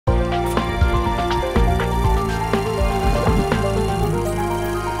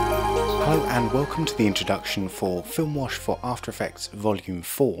and welcome to the introduction for Film Wash for After Effects Volume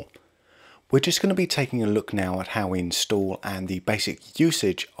 4. We're just going to be taking a look now at how we install and the basic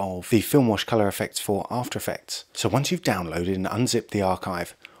usage of the Film Wash color effects for After Effects. So once you've downloaded and unzipped the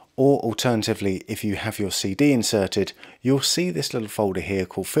archive, or alternatively if you have your CD inserted, you'll see this little folder here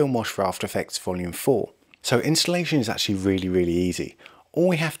called Film Wash for After Effects Volume 4. So installation is actually really easy. All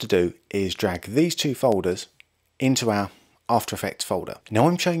we have to do is drag these two folders into our After Effects folder. Now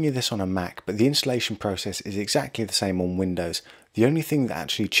I'm showing you this on a Mac, but the installation process is exactly the same on Windows. The only thing that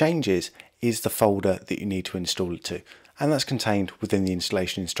actually changes is the folder that you need to install it to, and that's contained within the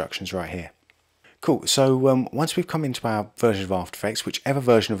installation instructions right here. Cool, so once we've come into our version of After Effects, whichever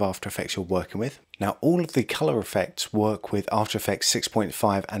version of After Effects you're working with, now all of the color effects work with After Effects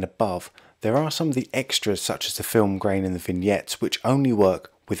 6.5 and above. There are some of the extras such as the film grain and the vignettes which only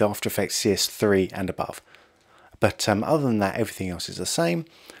work with After Effects CS3 and above. But other than that, everything else is the same.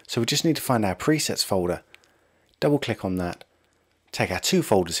 So we just need to find our presets folder, double click on that, take our two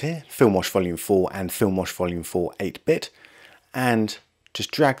folders here, Film Wash Volume 4 and Film Wash Volume 4 8-bit, and just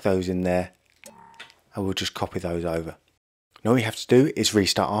drag those in there, and we'll just copy those over. Now all you have to do is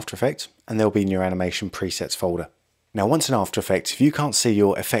restart After Effects, and they'll be in your animation presets folder. Now once in After Effects, if you can't see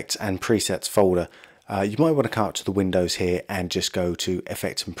your effects and presets folder, you might want to come up to the windows here and just go to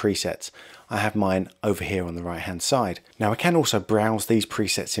Effects and Presets. I have mine over here on the right hand side. Now I can also browse these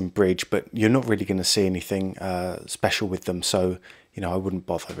presets in Bridge, but you're not really going to see anything special with them, so I wouldn't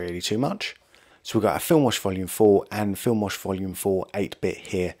bother really too much. So we've got our Film Wash Volume 4 and Film Wash Volume 4 8-bit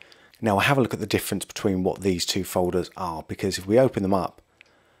here. Now I'll have a look at the difference between what these two folders are, because if we open them up,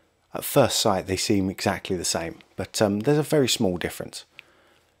 at first sight they seem exactly the same, but there's a very small difference.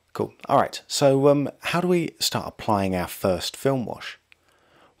 Cool. Alright, so how do we start applying our first film wash?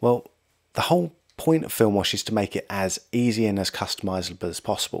 Well, the whole point of film wash is to make it as easy and as customizable as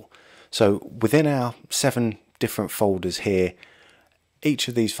possible. So within our 7 different folders here, each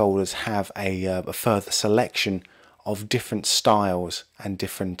of these folders have a further selection of different styles and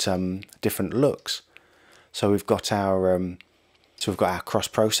different looks. So we've got our cross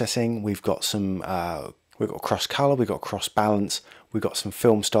processing, we've got cross color, we've got cross balance, we've got some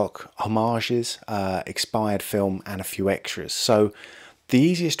film stock, homages, expired film, and a few extras. So the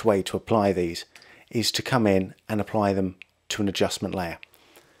easiest way to apply these is to come in and apply them to an adjustment layer.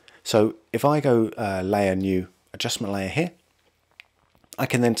 So if I go layer new adjustment layer here, I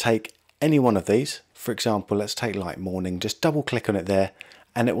can then take any one of these. For example, let's take light morning, just double click on it there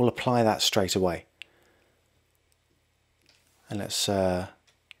and it will apply that straight away. And let's do a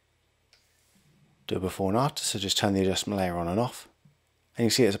before and after, so just turn the adjustment layer on and off. And you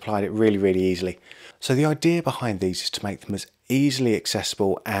see it's applied it really easily. So the idea behind these is to make them as easily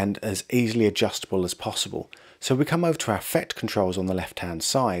accessible and as easily adjustable as possible. So we come over to our effect controls on the left hand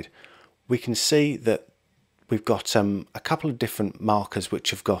side. We can see that we've got a couple of different markers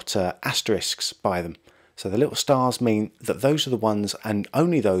which have got asterisks by them. So the little stars mean that those are the ones, and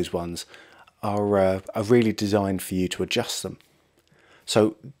only those ones, are really designed for you to adjust them.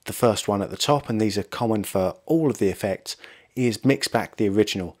 So the first one at the top, and these are common for all of the effects, is mix back the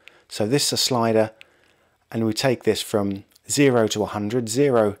original. So this is a slider, and we take this from 0 to 100.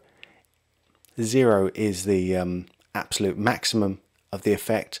 0 is the absolute maximum of the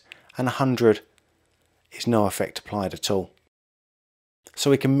effect, and 100 is no effect applied at all. So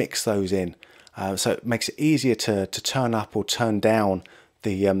we can mix those in. So it makes it easier to turn up or turn down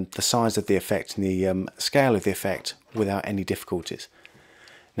the size of the effect and the scale of the effect without any difficulties.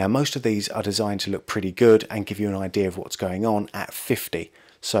 Now most of these are designed to look pretty good and give you an idea of what's going on at 50.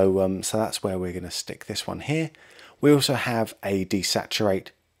 So that's where we're going to stick this one here. We also have a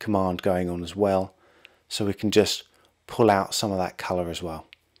desaturate command going on as well, so we can just pull out some of that color as well.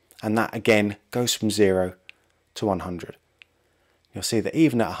 And that again goes from 0 to 100. You'll see that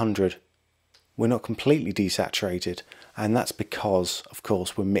even at 100 we're not completely desaturated, and that's because of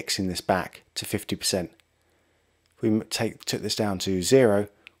course we're mixing this back to 50%. If we took this down to 0,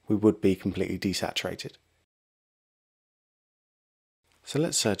 we would be completely desaturated. So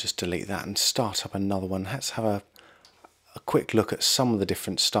let's just delete that and start up another one. Let's have a quick look at some of the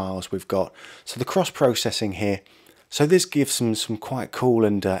different styles we've got. So the cross processing here, so this gives some quite cool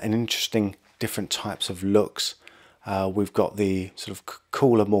and interesting different types of looks. We've got the sort of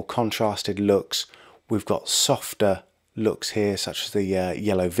cooler, more contrasted looks. We've got softer looks here, such as the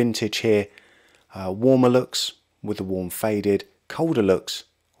yellow vintage here. Warmer looks with the warm faded. Colder looks,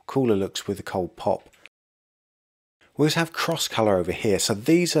 cooler looks with the cold pop. We also have cross color over here. So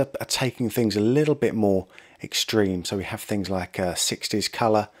these are taking things a little bit more extreme. So we have things like 60s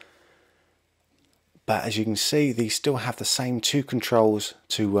color, But as you can see, these still have the same two controls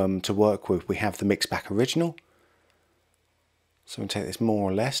to work with. We have the mix back original, so we can take this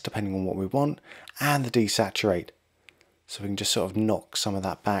more or less depending on what we want, and the desaturate. So we can just sort of knock some of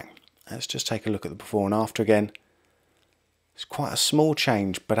that back. Let's just take a look at the before and after again. It's quite a small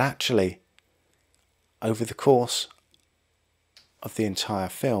change, but actually over the course of the entire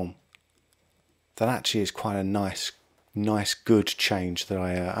film, that actually is quite a nice good change that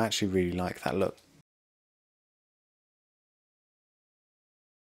I actually really like that look.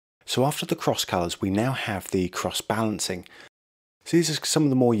 So after the cross colours, we now have the cross balancing. So these are some of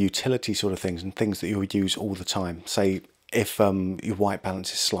the more utility sort of things and things that you'll use all the time. Say if your white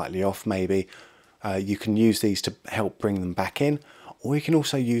balance is slightly off, maybe you can use these to help bring them back in, or you can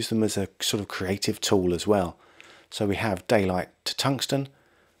also use them as a sort of creative tool as well. So we have daylight to tungsten,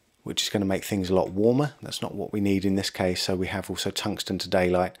 which is going to make things a lot warmer. That's not what we need in this case. So we have also tungsten to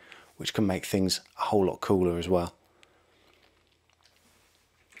daylight, which can make things a whole lot cooler as well.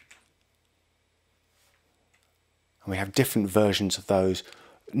 And we have different versions of those.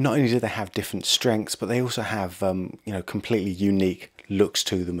 Not only do they have different strengths, but they also have completely unique looks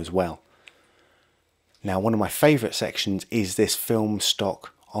to them as well. Now, one of my favourite sections is this film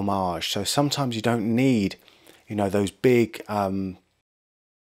stock homage. So sometimes you don't need, those big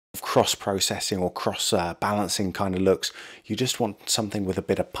cross processing or cross balancing kind of looks. You just want something with a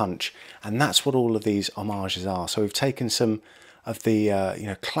bit of punch, and that's what all of these homages are. So we've taken some of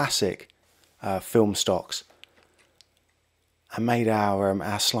the classic film stocks and made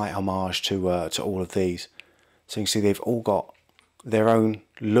our slight homage to all of these. So you can see they've all got their own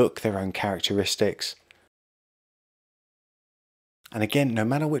look, their own characteristics. And again, no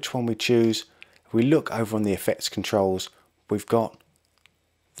matter which one we choose, if we look over on the effects controls, we've got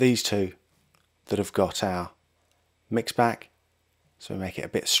these two that have got our mix back, so we make it a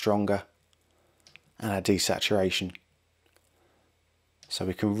bit stronger, and our desaturation. So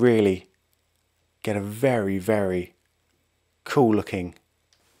we can really get a very, very cool looking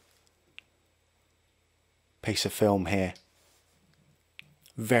piece of film here.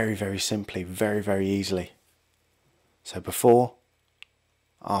 Very, very simply, very, very easily. So before,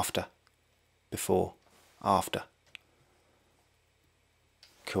 after, before, after.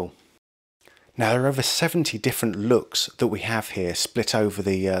 Cool. Now there are over 70 different looks that we have here, split over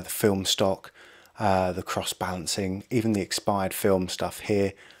the film stock, the cross balancing, even the expired film stuff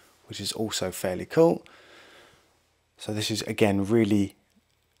here, which is also fairly cool. So this is again really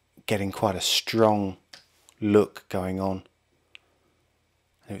getting quite a strong look going on.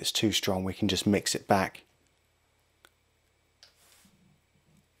 And if it's too strong, we can just mix it back.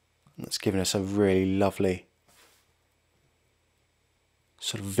 And that's giving us a really lovely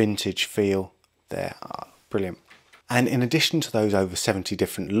sort of vintage feel there. Brilliant. And in addition to those over 70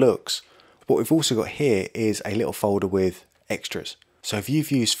 different looks, what we've also got here is a little folder with extras. So if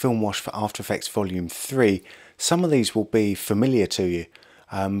you've used Film Wash for After Effects Volume 3, some of these will be familiar to you,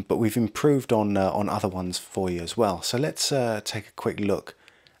 but we've improved on other ones for you as well. So let's take a quick look,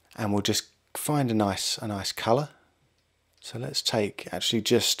 and we'll just find a nice colour. So let's take actually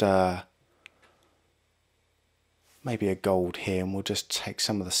just maybe a gold here, and we'll just take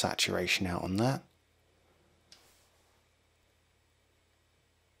some of the saturation out on that.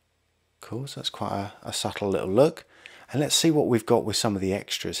 Cool, so that's quite a subtle little look. And let's see what we've got with some of the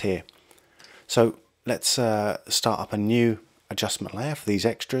extras here. So let's start up a new adjustment layer for these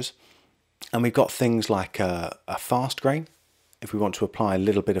extras. And we've got things like a fast grain. If we want to apply a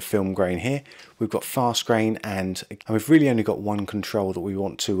little bit of film grain here, we've got fast grain, and we've really only got one control that we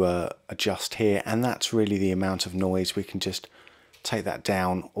want to adjust here, and that's really the amount of noise. We can just take that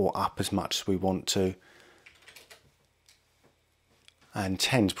down or up as much as we want to. And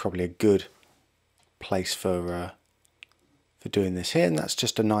 10's probably a good place for doing this here, and that's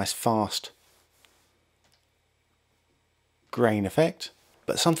just a nice fast grain effect.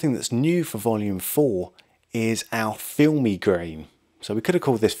 But something that's new for Volume 4 is our filmy grain. So we could have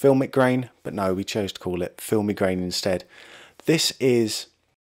called this filmic grain, but no, we chose to call it filmy grain instead. This is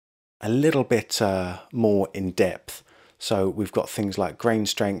a little bit more in depth. So we've got things like grain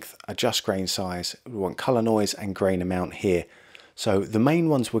strength, adjust grain size, we want color noise and grain amount here. So the main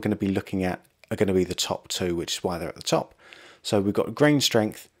ones we're going to be looking at are going to be the top two, which is why they're at the top. So we've got grain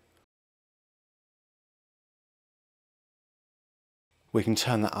strength. We can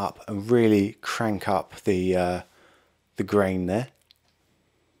turn that up and really crank up the grain there.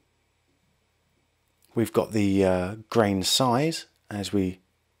 We've got the grain size. As we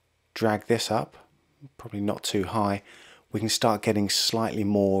drag this up, probably not too high, we can start getting slightly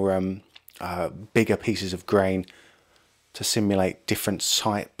more bigger pieces of grain to simulate different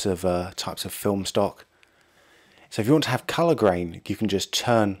types of film stock. So if you want to have color grain, you can just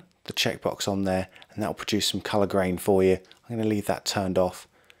turn the checkbox on there and that'll produce some color grain for you. I'm going to leave that turned off.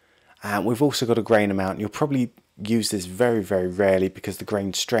 And we've also got a grain amount. You'll probably use this very, very rarely because the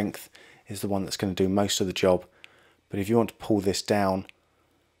grain strength is the one that's going to do most of the job. But if you want to pull this down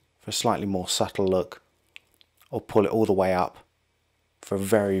for a slightly more subtle look, or pull it all the way up for a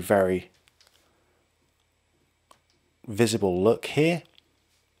very, very visible look here,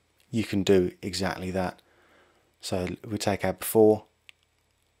 you can do exactly that. So we take our before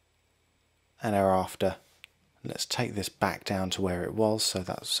and our after. Let's take this back down to where it was, so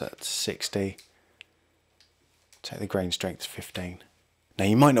that's at 60. Take the grain strength to 15. Now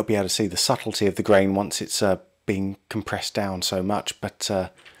you might not be able to see the subtlety of the grain once it's being compressed down so much, but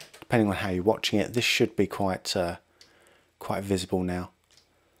depending on how you're watching it, this should be quite visible now.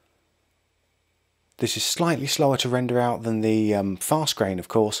 This is slightly slower to render out than the fast grain, of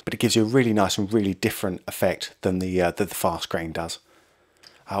course, but it gives you a really nice and really different effect than the fast grain does.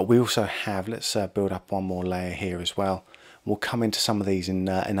 We also have, let's build up one more layer here as well. We'll come into some of these in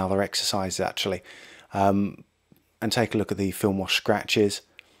other exercises actually, and take a look at the film wash scratches.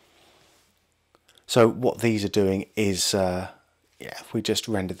 So what these are doing is, if we just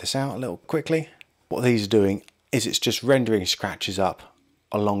render this out a little quickly, what these are doing is it's just rendering scratches up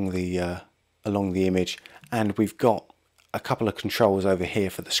along the image, and we've got a couple of controls over here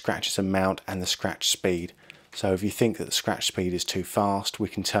for the scratches amount and the scratch speed. So if you think that the scratch speed is too fast, we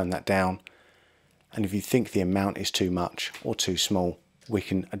can turn that down, and if you think the amount is too much or too small, we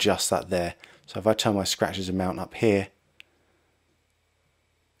can adjust that there. So if I turn my scratches amount up here,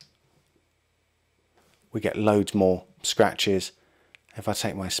 we get loads more scratches. If I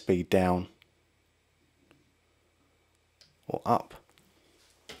take my speed down or up,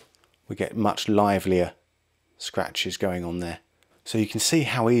 we get much livelier scratches going on there. So you can see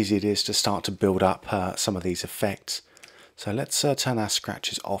how easy it is to start to build up some of these effects. So let's turn our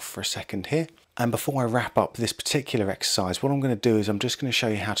scratches off for a second here. And before I wrap up this particular exercise, what I'm going to do is I'm just going to show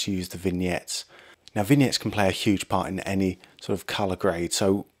you how to use the vignettes. Now vignettes can play a huge part in any sort of color grade,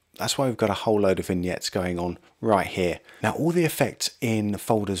 so that's why we've got a whole load of vignettes going on right here. Now all the effects in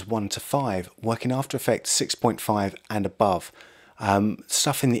folders 1 to 5 work in After Effects 6.5 and above.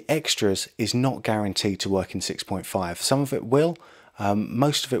 Stuff in the extras is not guaranteed to work in 6.5. Some of it will,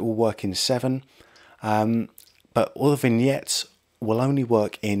 most of it will work in 7, but all the vignettes will only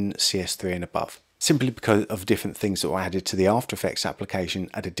work in CS3 and above, simply because of different things that were added to the After Effects application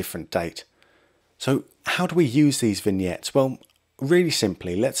at a different date. So how do we use these vignettes? Well, really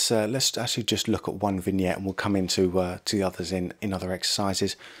simply, let's actually just look at one vignette and we'll come into to the others in other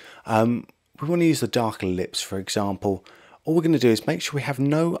exercises. We want to use the darker ellipse, for example. All we're going to do is make sure we have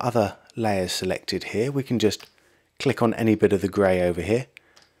no other layers selected here. We can just click on any bit of the grey over here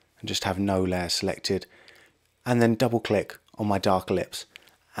and just have no layer selected, and then double click on my dark ellipse,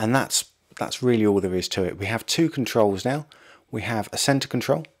 and that's really all there is to it. We have two controls now. We have a center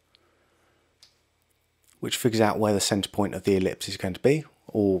control, which figures out where the center point of the ellipse is going to be,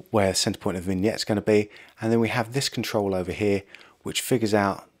 or where the center point of the vignette is going to be, and then we have this control over here which figures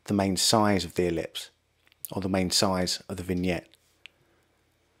out the main size of the ellipse, or the main size of the vignette,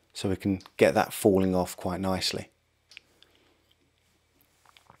 so we can get that falling off quite nicely.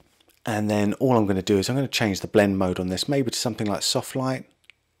 And then all I'm going to do is I'm going to change the blend mode on this, maybe to something like soft light.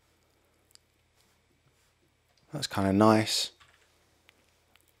 That's kind of nice.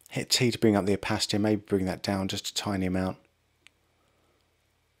 Hit T to bring up the opacity, maybe bring that down just a tiny amount.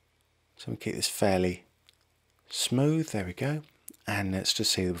 So we keep this fairly smooth, there we go. And let's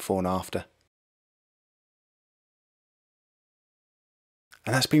just see the before and after.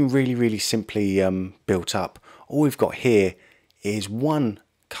 And that's been really, really simply built up. All we've got here is one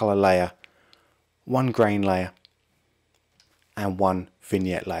colour layer, one grain layer, and one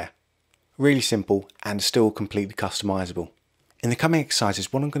vignette layer. Really simple and still completely customizable. In the coming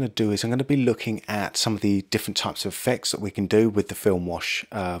exercises, what I'm going to do is I'm going to be looking at some of the different types of effects that we can do with the Film Wash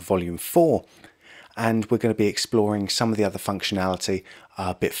Volume 4. And we're going to be exploring some of the other functionality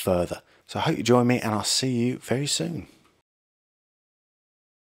a bit further. So I hope you join me, and I'll see you very soon.